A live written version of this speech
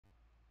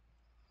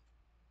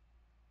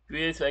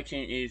Previous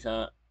section is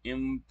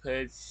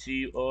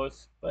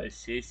Mpreg by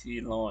Ceci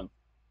Lawn.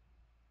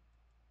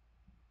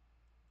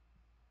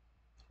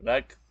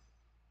 Like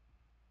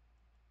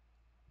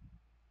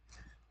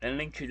and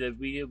link to the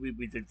video will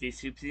be the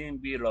description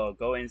below.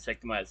 Go and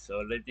check them out.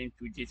 So let's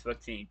into this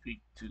vaccine in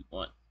 3, 2,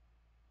 1.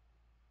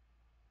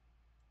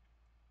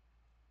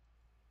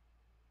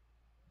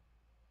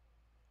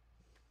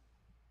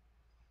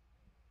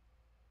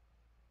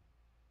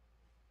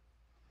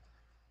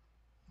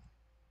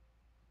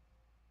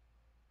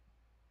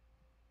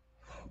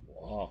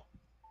 Wow.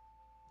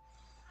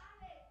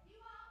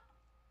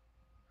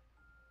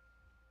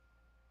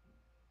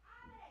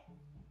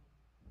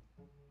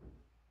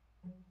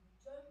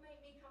 Don't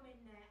make me come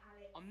in there,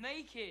 Alex. I'm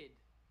naked.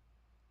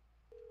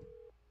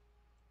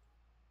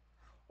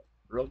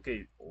 Look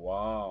at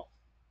wow.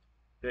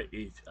 That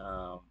is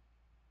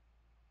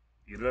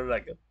you look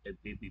like a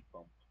baby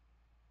pump.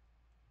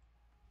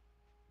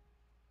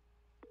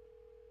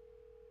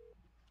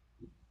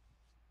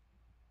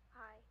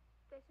 Hi,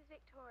 this is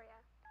Victoria.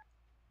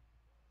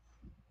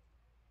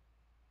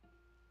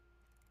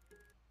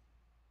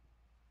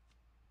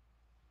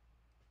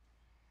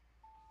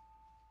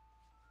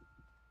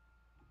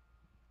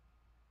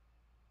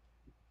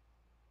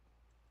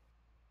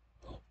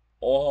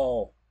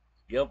 Oh,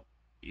 yep.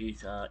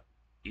 It's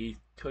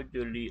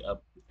totally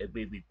a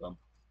baby pump.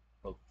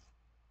 Look.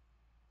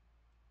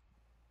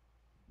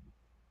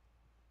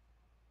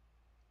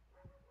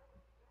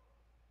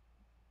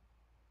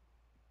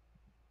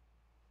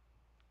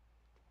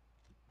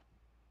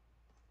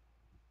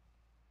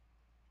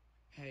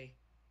 Hey.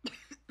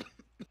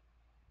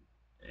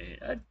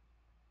 And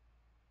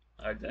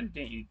I don't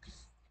think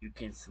you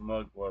can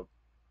smoke while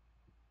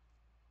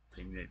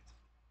pregnant.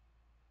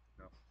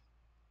 No,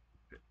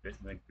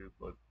 that's not good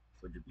for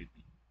the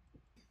baby.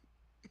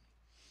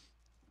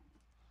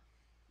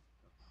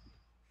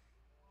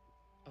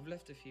 I've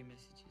left a few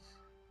messages,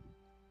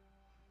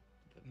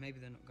 but maybe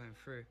they're not going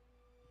through.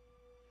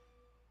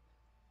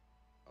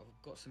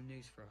 I've got some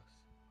news for us.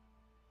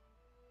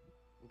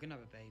 We're gonna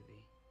have a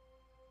baby.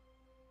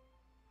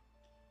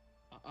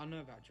 I know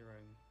about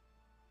Jerome,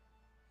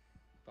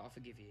 but I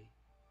forgive you.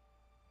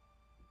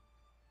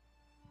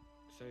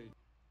 So,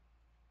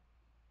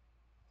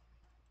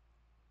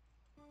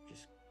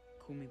 just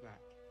call me back.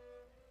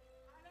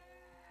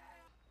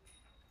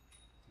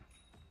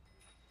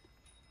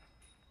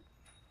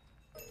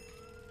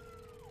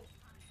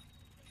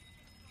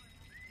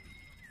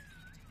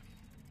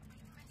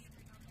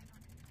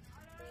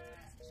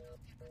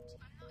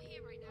 I'm not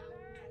here right now.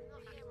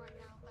 I'm not here right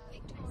now, but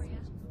Victoria.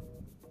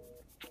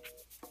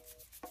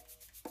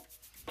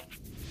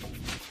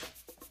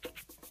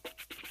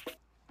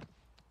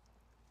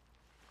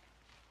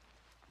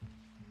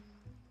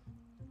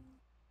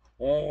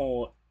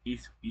 Oh,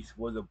 it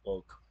was a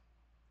bug.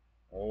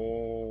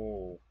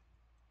 Oh,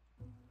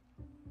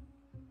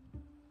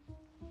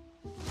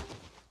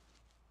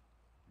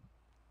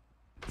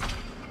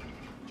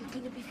 You're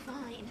gonna be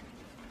fine.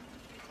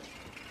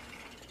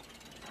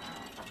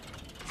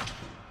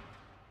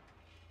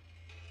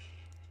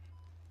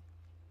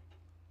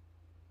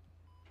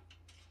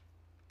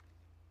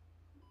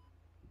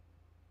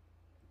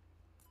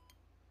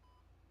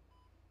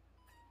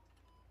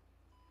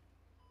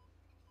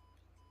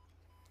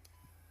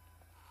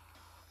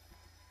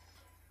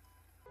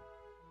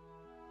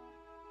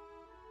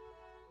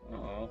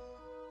 oh,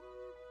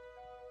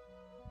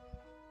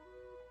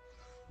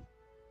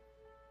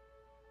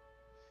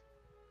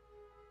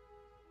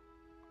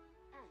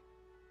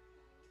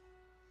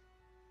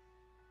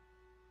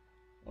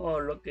 oh!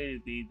 Look at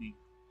it, baby.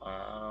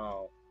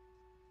 Wow,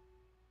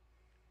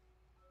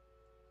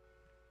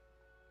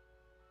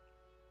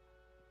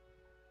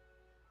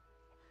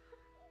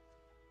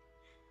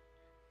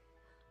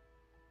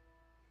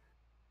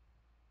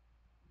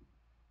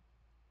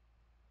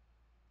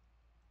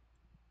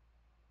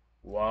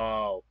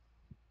 wow.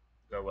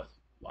 That was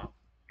wow.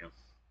 Yeah,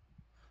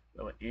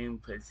 that was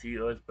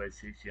impressive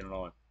precision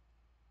line.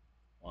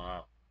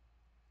 Wow.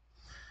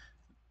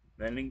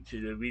 The link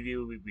to the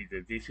video will be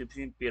the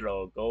description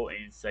below. Go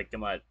and check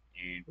them out.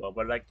 And drop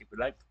a like if you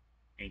like.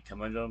 And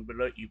comment down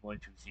below if you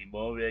want to see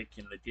more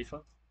reaction like this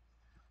one.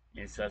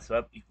 And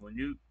subscribe if you're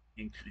new.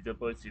 And click the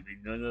bell to be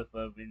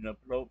notified when I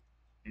upload.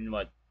 And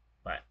what?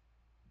 Bye.